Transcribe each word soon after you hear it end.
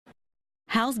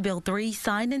House Bill 3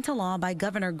 signed into law by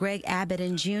Governor Greg Abbott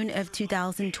in June of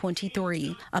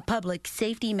 2023, a public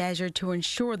safety measure to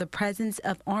ensure the presence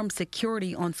of armed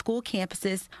security on school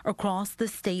campuses across the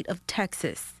state of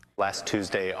Texas. Last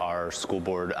Tuesday, our school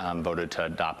board voted to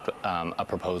adopt a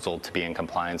proposal to be in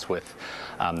compliance with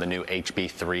the new HB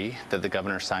 3 that the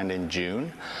governor signed in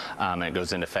June. It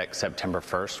goes into effect September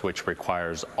 1st, which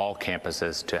requires all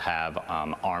campuses to have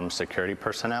armed security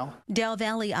personnel. Del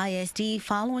Valle ISD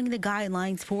following the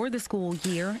guidelines for the school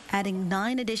year, adding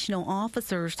 9 additional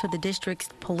officers to the district's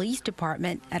police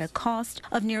department at a cost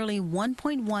of nearly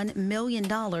 $1.1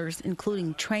 million,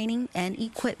 including training and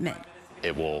equipment.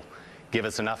 It will give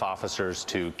us enough officers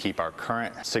to keep our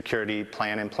current security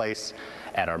plan in place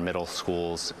at our middle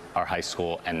schools, our high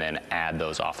school, and then add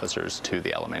those officers to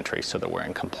the elementary so that we're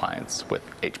in compliance with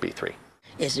HB 3.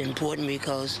 It's important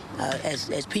because,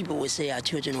 as people would say, our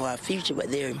children are our future,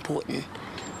 but they're important,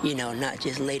 you know, not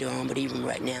just later on, but even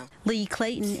right now. Lee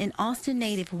Clayton, an Austin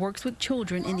native, works with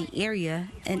children in the area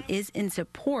and is in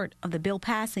support of the bill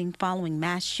passing following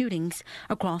mass shootings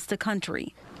across the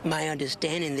country. My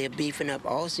understanding, they're beefing up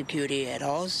all security at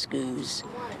all schools,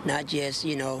 not just,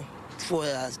 you know, for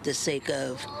the sake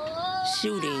of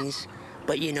shootings,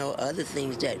 but, you know, other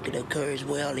things that could occur as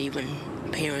well, even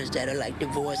parents that are like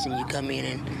divorced and you come in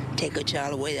and take a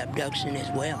child away, abduction as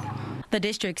well. The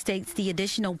district states the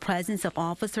additional presence of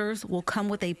officers will come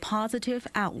with a positive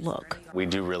outlook. We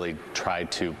do really try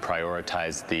to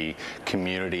prioritize the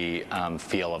community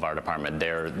feel of our department.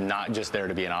 They're not just there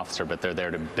to be an officer, but they're there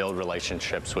to build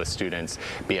relationships with students,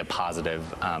 be a positive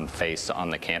face on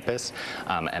the campus,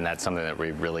 and that's something that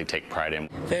we really take pride in.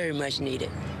 Very much needed.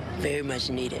 Very much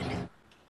needed.